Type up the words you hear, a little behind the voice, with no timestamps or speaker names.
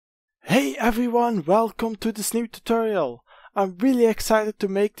Hey everyone, welcome to this new tutorial. I'm really excited to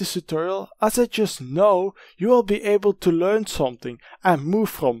make this tutorial as I just know you will be able to learn something and move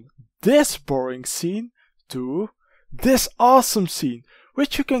from this boring scene to this awesome scene,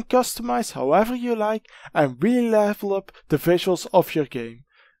 which you can customize however you like and really level up the visuals of your game.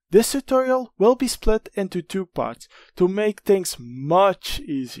 This tutorial will be split into two parts to make things much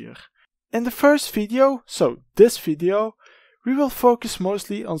easier. In the first video, so this video, we will focus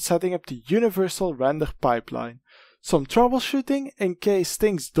mostly on setting up the universal render pipeline. Some troubleshooting in case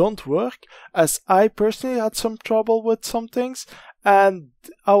things don't work, as I personally had some trouble with some things, and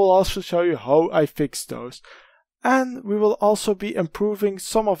I will also show you how I fixed those. And we will also be improving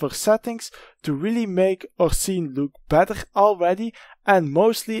some of our settings to really make our scene look better already and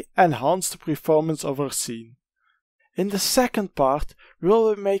mostly enhance the performance of our scene. In the second part, we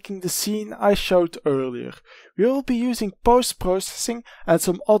will be making the scene I showed earlier. We will be using post-processing and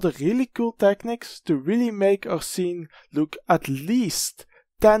some other really cool techniques to really make our scene look at least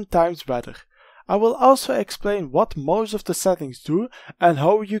 10 times better. I will also explain what most of the settings do and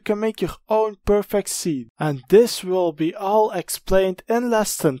how you can make your own perfect scene. And this will be all explained in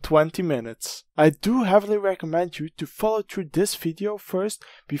less than 20 minutes. I do heavily recommend you to follow through this video first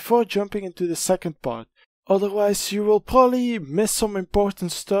before jumping into the second part. Otherwise you will probably miss some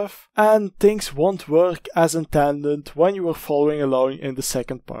important stuff and things won't work as intended when you are following along in the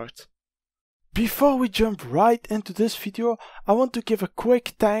second part. Before we jump right into this video, I want to give a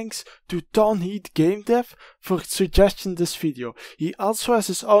quick thanks to Heat Game Dev for suggesting this video. He also has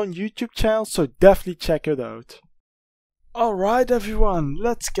his own YouTube channel, so definitely check it out. Alright everyone,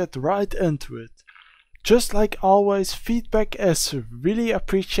 let's get right into it. Just like always, feedback is really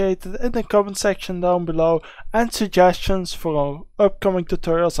appreciated in the comment section down below, and suggestions for our upcoming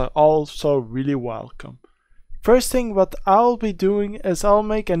tutorials are also really welcome. First thing what I'll be doing is I'll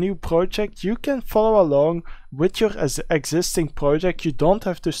make a new project. You can follow along with your existing project, you don't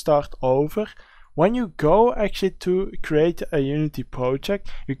have to start over. When you go actually to create a Unity project,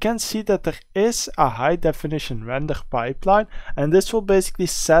 you can see that there is a high definition render pipeline, and this will basically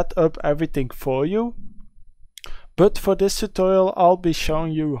set up everything for you. But for this tutorial I'll be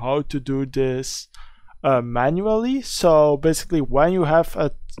showing you how to do this manually. So basically when you have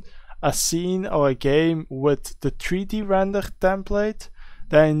a scene or a game with the 3D render template,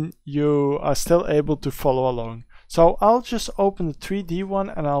 then you are still able to follow along. So I'll just open the 3D one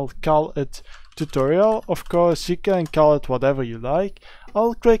and I'll call it tutorial. Of course you can call it whatever you like.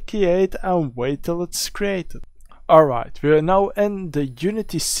 I'll click create and wait till it's created. Alright, we are now in the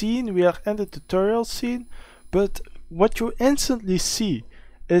Unity scene, we are in the tutorial scene. But what you instantly see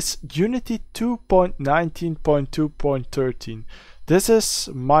is Unity 2.19.2.13. This is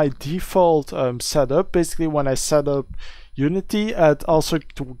my default setup. Basically when I set up Unity it also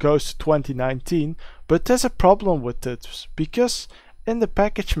goes to 2019, but there's a problem with it because in the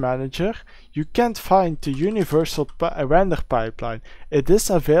package manager you can't find the universal render pipeline. It is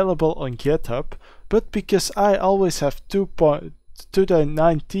available on GitHub, but because I always have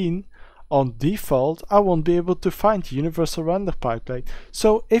 2019 on default, I won't be able to find the universal render pipeline.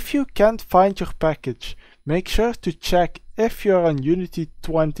 So if you can't find your package, make sure to check if you're on Unity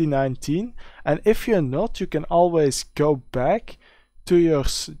 2019, and if you're not, you can always go back to your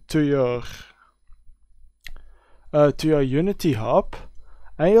Unity hub,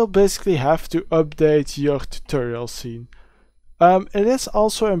 and you'll basically have to update your tutorial scene. It is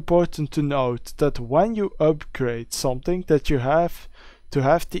also important to note that when you upgrade something, that you have to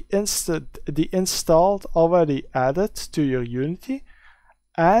have the installed already added to your Unity,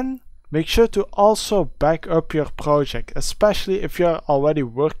 and make sure to also back up your project, especially if you're already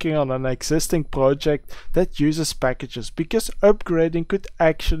working on an existing project that uses packages, because upgrading could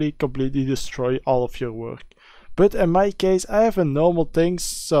actually completely destroy all of your work. But in my case I have a normal thing,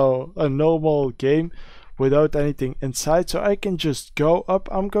 so a normal game without anything inside, so I can just go up.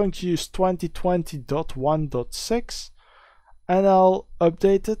 I'm going to use 2020.1.6 and I'll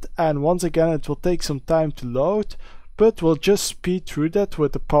update it, and once again it will take some time to load, but we'll just speed through that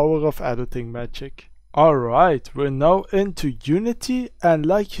with the power of editing magic. Alright, we're now into Unity, and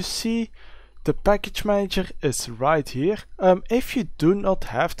like you see, the package manager is right here. If you do not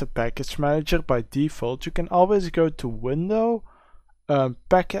have the package manager by default, you can always go to Window, and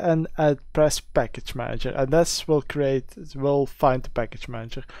press package manager, and this will find the package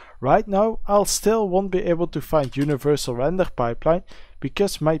manager. Right now I'll still won't be able to find universal render pipeline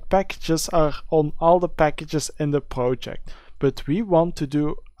because my packages are on all the packages in the project, but we want to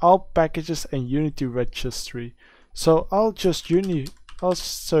do all packages in Unity registry. So I'll just I'll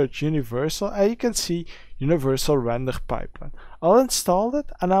search universal, and you can see universal render pipeline. I'll install it,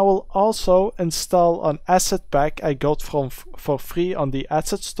 and I will also install an asset pack I got for free on the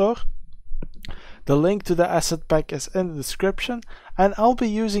asset store. The link to the asset pack is in the description, and I'll be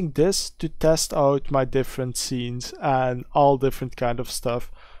using this to test out my different scenes and all different kind of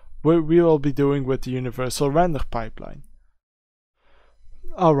stuff we will be doing with the universal render pipeline.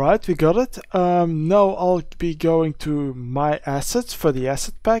 Alright, we got it. Now I'll be going to my assets for the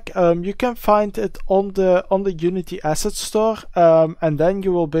asset pack. You can find it on the Unity asset store, and then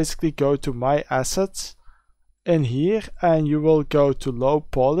you will basically go to my assets in here, and you will go to low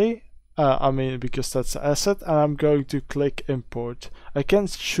poly. Because that's the asset, and I'm going to click import. I can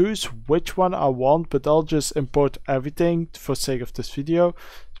choose which one I want, but I'll just import everything for sake of this video.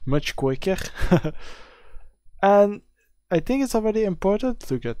 It's much quicker. And I think it's already imported.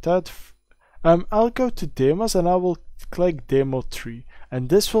 Look at that. I'll go to demos, and I will click demo 3, and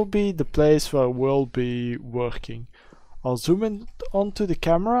this will be the place where we'll be working. I'll zoom in onto the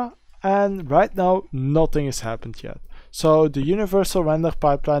camera, and right now nothing has happened yet. So the universal render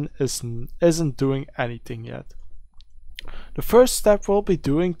pipeline isn't doing anything yet. The first step we'll be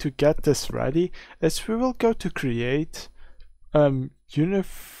doing to get this ready is we will go to create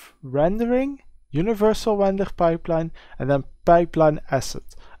rendering, universal render pipeline, and then pipeline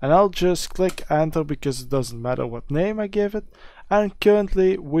asset. And I'll just click enter because it doesn't matter what name I give it. And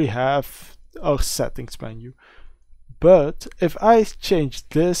currently we have our settings menu. But if I change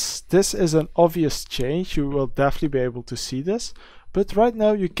this is an obvious change. You will definitely be able to see this. But right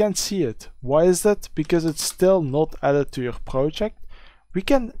now you can't see it. Why is that? Because it's still not added to your project. We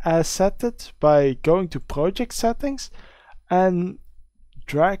can set it by going to project settings and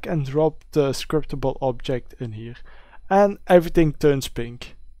drag and drop the scriptable object in here. And everything turns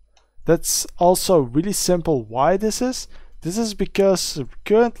pink. That's also really simple why this is. This is because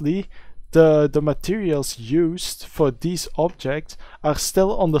currently the materials used for these objects are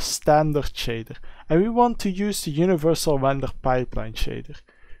still on the standard shader, and we want to use the universal render pipeline shader.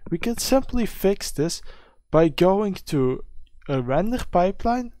 We can simply fix this by going to a render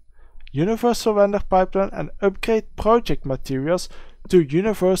pipeline, universal render pipeline, and upgrade project materials to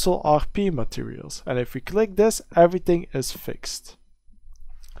universal RP materials. And if we click this, everything is fixed.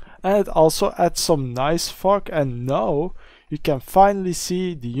 And it also adds some nice fog, and now you can finally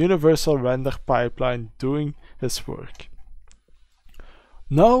see the universal render pipeline doing its work.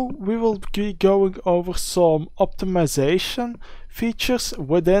 Now we will be going over some optimization features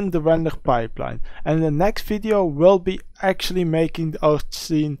within the render pipeline, and in the next video we'll be actually making our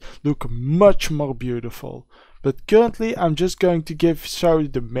scene look much more beautiful. But currently I'm just going to show you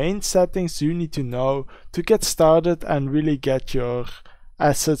the main settings you need to know to get started and really get your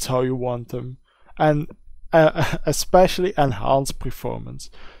assets how you want them, and especially enhance performance.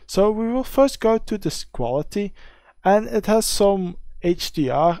 So we will first go to this quality, and it has some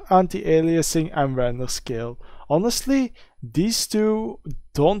HDR, anti-aliasing, and render scale. Honestly, these two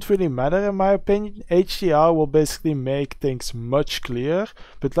don't really matter in my opinion. HDR will basically make things much clearer,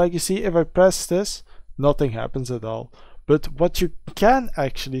 but like you see, if I press this, nothing happens at all. But what you can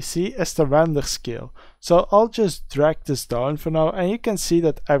actually see is the render scale. So I'll just drag this down for now, and you can see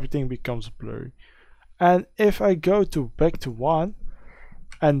that everything becomes blurry. And if I go back to 1,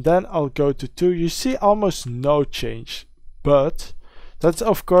 and then I'll go to 2, you see almost no change. But that's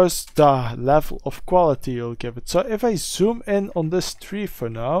of course the level of quality you'll give it. So if I zoom in on this tree for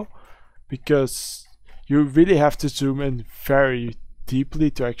now, because you really have to zoom in very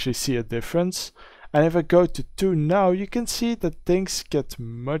deeply to actually see a difference. And if I go to 2 now, you can see that things get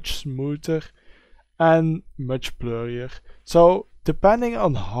much smoother and much blurrier. So depending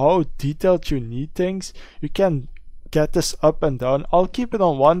on how detailed you need things, you can get this up and down. I'll keep it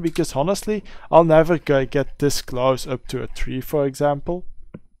on 1 because honestly, I'll never get this close up to a tree, for example.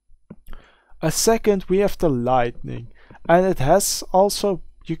 A second, we have the lightning, and it has also,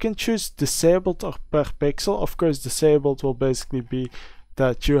 you can choose disabled or per pixel. Of course, disabled will basically be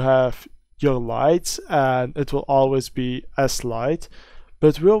that you have your lights and it will always be as light.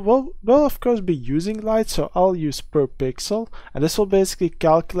 But we'll of course be using light, so I'll use per pixel, and this will basically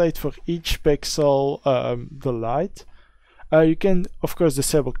calculate for each pixel the light. You can of course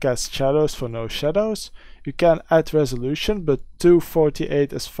disable cast shadows for no shadows. You can add resolution, but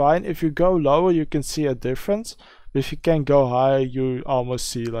 248 is fine. If you go lower, you can see a difference. But if you can go higher, you almost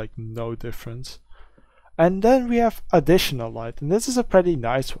see like no difference. And then we have additional light, and this is a pretty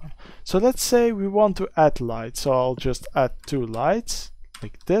nice one. So let's say we want to add light, so I'll just add 2 lights.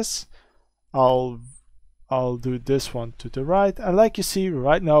 Like this. I'll do this one to the right, and like you see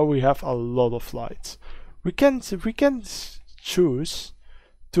right now we have a lot of lights. We can choose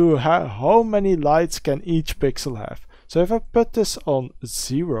to how many lights can each pixel have. So if I put this on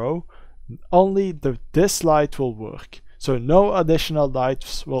 0, only this light will work. So no additional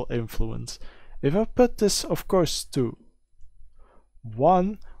lights will influence. If I put this, of course, to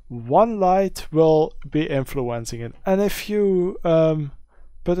 1, one light will be influencing it. And if you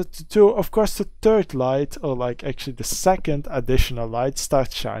put it to 2, of course the third light, or like actually the second additional light,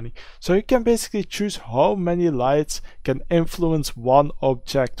 starts shining. So you can basically choose how many lights can influence one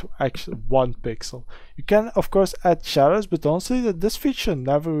object, actually one pixel. You can of course add shadows, but honestly this feature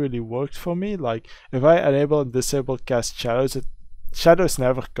never really worked for me. Like if I enable and disable cast shadows, shadows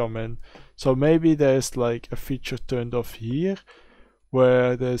never come in. So maybe there's like a feature turned off here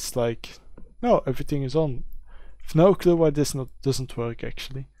where there's like, no, everything is on. No clue why this doesn't work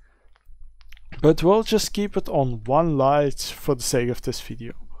actually. But we'll just keep it on one light for the sake of this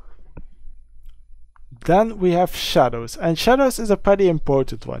video. Then we have shadows, and shadows is a pretty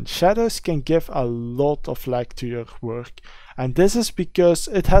important one. Shadows can give a lot of lag to your work, and this is because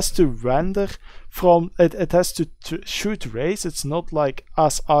it has to render from it has to shoot rays. It's not like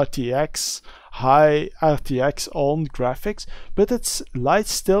as RTX, high RTX on graphics, but its light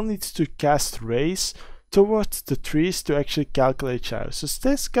still needs to cast rays towards the trees to actually calculate shadows. So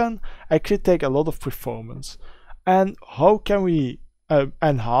this can actually take a lot of performance. And how can we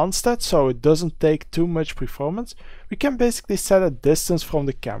enhance that so it doesn't take too much performance? We can basically set a distance from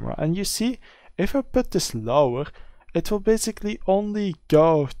the camera, and you see if I put this lower, it will basically only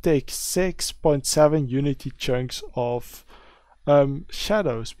take 6.7 unity chunks of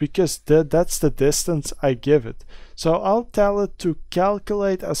shadows, because that's the distance I give it. So I'll tell it to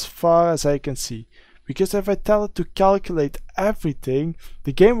calculate as far as I can see, because if I tell it to calculate everything,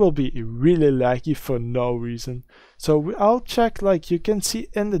 the game will be really laggy for no reason. So I'll check, like you can see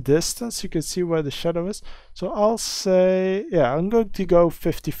in the distance, you can see where the shadow is. So I'll say, yeah, I'm going to go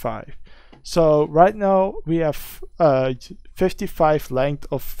 55. So right now we have 55 length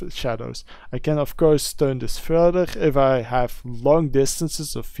of shadows. I can of course turn this further if I have long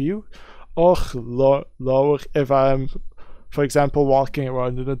distances of view, or lower if I'm, for example, walking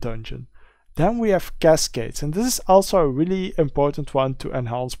around in a dungeon. Then we have cascades, and this is also a really important one to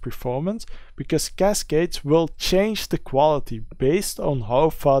enhance performance, because cascades will change the quality based on how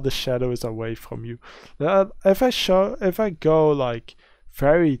far the shadow is away from you. If I go like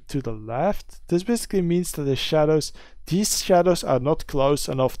very to the left, this basically means that these shadows are not close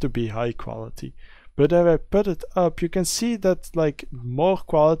enough to be high quality. But if I put it up, you can see that like more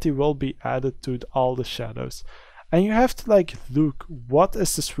quality will be added to all the shadows. And you have to like look what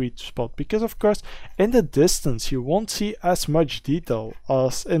is the sweet spot, because of course in the distance you won't see as much detail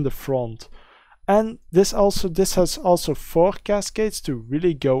as in the front. And this has also 4 cascades to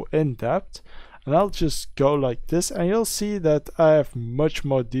really go in depth. And I'll just go like this, and you'll see that I have much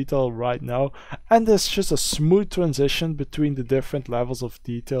more detail right now, and there's just a smooth transition between the different levels of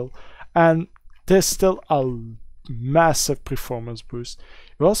detail, and there's still a massive performance boost.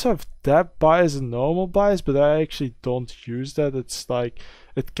 You also have depth bias and normal bias, but I actually don't use that. It's like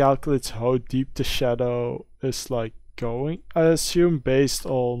it calculates how deep the shadow is like going, I assume, based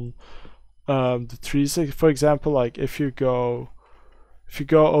on the trees. For example, like if you go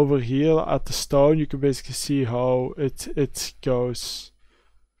over here at the stone, you can basically see how it goes,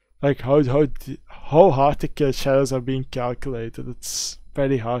 like how hard the shadows are being calculated. It's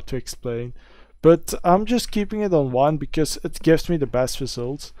very hard to explain, but I'm just keeping it on 1 because it gives me the best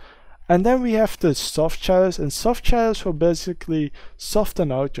results. And then we have the soft shadows, and soft shadows will basically soften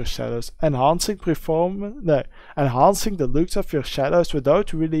out your shadows, enhancing enhancing the looks of your shadows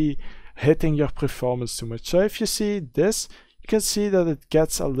without really hitting your performance too much. So if you see this, you can see that it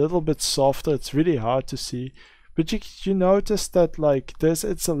gets a little bit softer. It's really hard to see, but you notice that like this,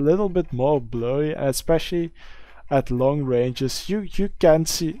 it's a little bit more blurry, and especially at long ranges you can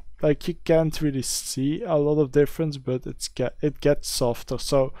see, like you can't really see a lot of difference, but it gets softer.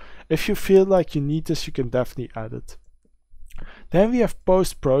 So if you feel like you need this, you can definitely add it. Then we have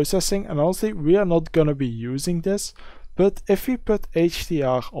post-processing, and honestly we are not gonna be using this, but if we put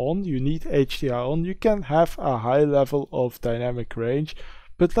HDR on, you need HDR on, you can have a high level of dynamic range,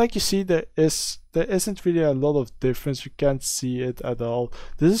 but like you see, there isn't really a lot of difference. You can't see it at all.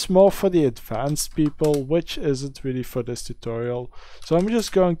 This is more for the advanced people, which isn't really for this tutorial. So I'm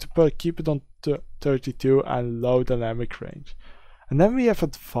just going to keep it on 32 and low dynamic range. And then we have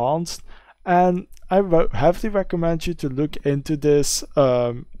advanced, and I heavily recommend you to look into this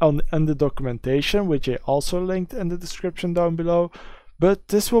in the documentation, which I also linked in the description down below. But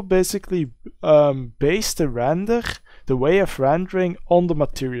this will basically base the render the way of rendering on the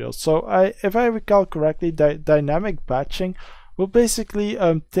materials. So if I recall correctly, dynamic batching will basically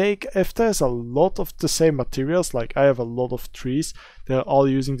take, if there's a lot of the same materials, like I have a lot of trees, they're all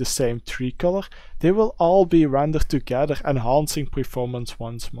using the same tree color, they will all be rendered together, enhancing performance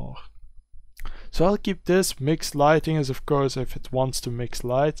once more. So I'll keep this. Mixed lighting is of course if it wants to mix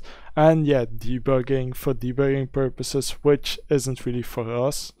lights, and yeah, debugging for debugging purposes, which isn't really for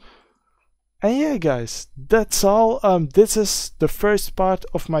us. And yeah guys, that's all. This is the first part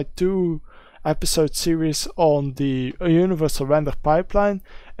of my 2-episode series on the universal render pipeline.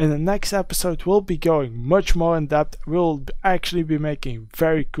 In the next episode we'll be going much more in depth. We'll actually be making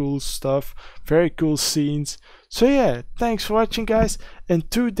very cool stuff, very cool scenes. So yeah, thanks for watching guys. In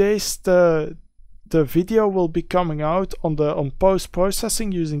 2 days the video will be coming out on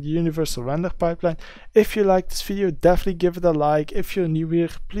post-processing using the universal render pipeline. If you like this video, definitely give it a like. If you're new here,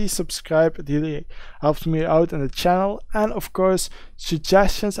 please subscribe. It really helps me out in the channel. And of course,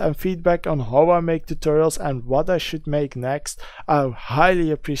 suggestions and feedback on how I make tutorials and what I should make next, I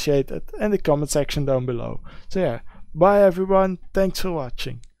highly appreciate it in the comment section down below. So yeah, bye everyone, thanks for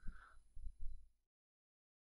watching.